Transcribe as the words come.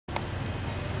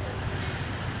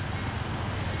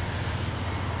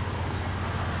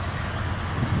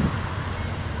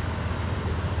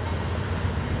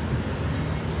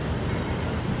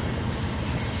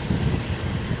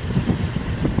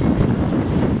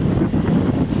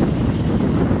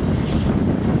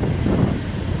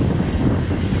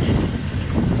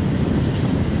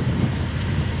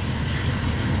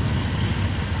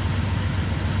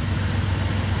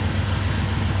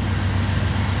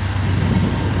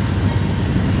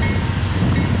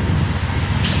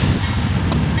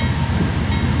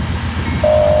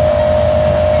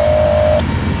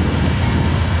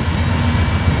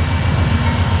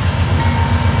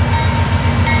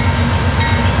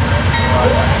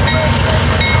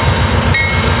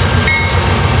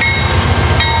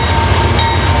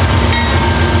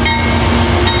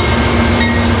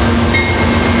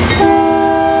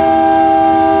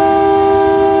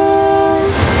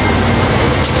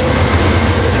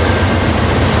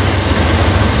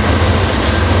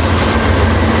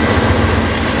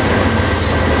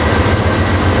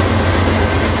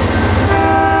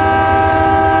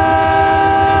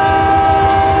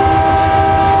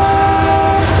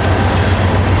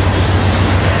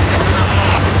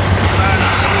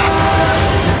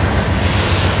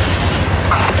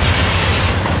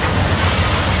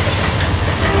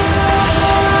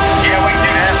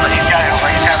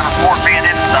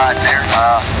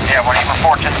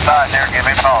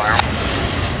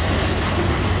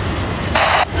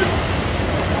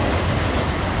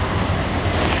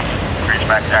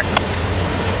Back check.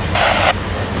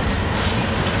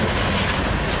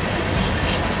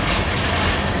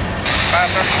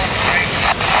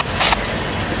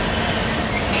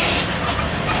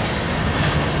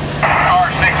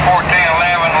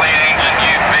 R614-11 leading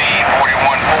UP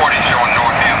 4140 showing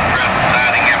northbound present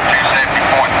siding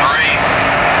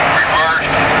F270.3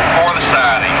 reversed for the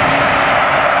siding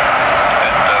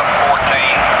at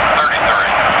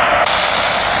 1433.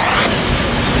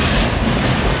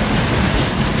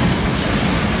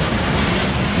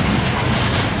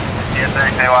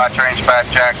 CSX train dispatch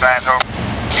Jack Sands over.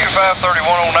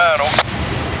 U53109 over.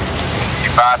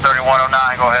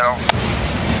 U53109, go ahead over.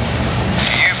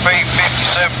 UP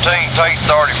 5017 Tate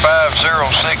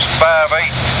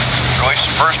 350658.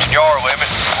 Releasing Brewston yard limit.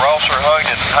 Rosser,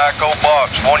 Huntington, and Highco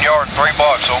blocks. 1 yard and 3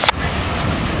 blocks over.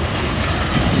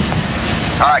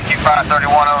 Alright,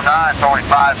 Q53109,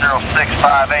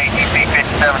 450658, UP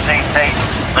 5017 Tate.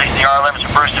 Releasing yard limits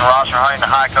of Brewston, Rosser, Huntington,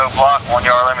 Highco block. 1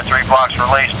 yard limit, 3 blocks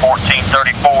released.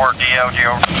 1434 DLG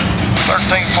over.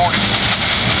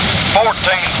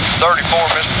 1434,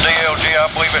 Mr. DLG, I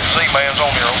believe it's Z-Man's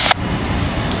on here.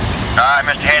 Alright,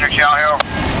 Mr. Hendricks, y'all here.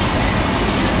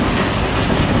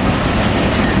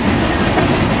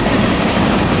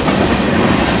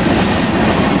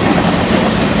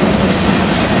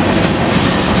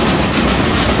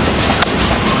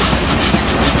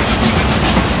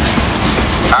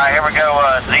 Alright, here we go.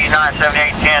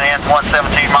 Z97810 ends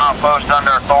 117 mile post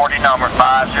under authority number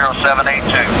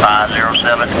 50782.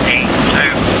 50782.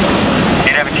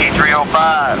 DWT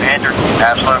 305, entered.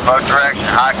 Absolute both direction.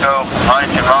 Highco,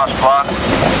 Huntington, Ross block.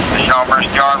 Mission on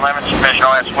Brewston yard limits. Mission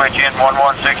on that switch in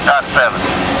 116.7.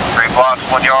 3 blocks,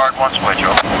 1 yard, 1 switch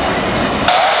over.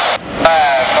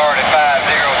 530.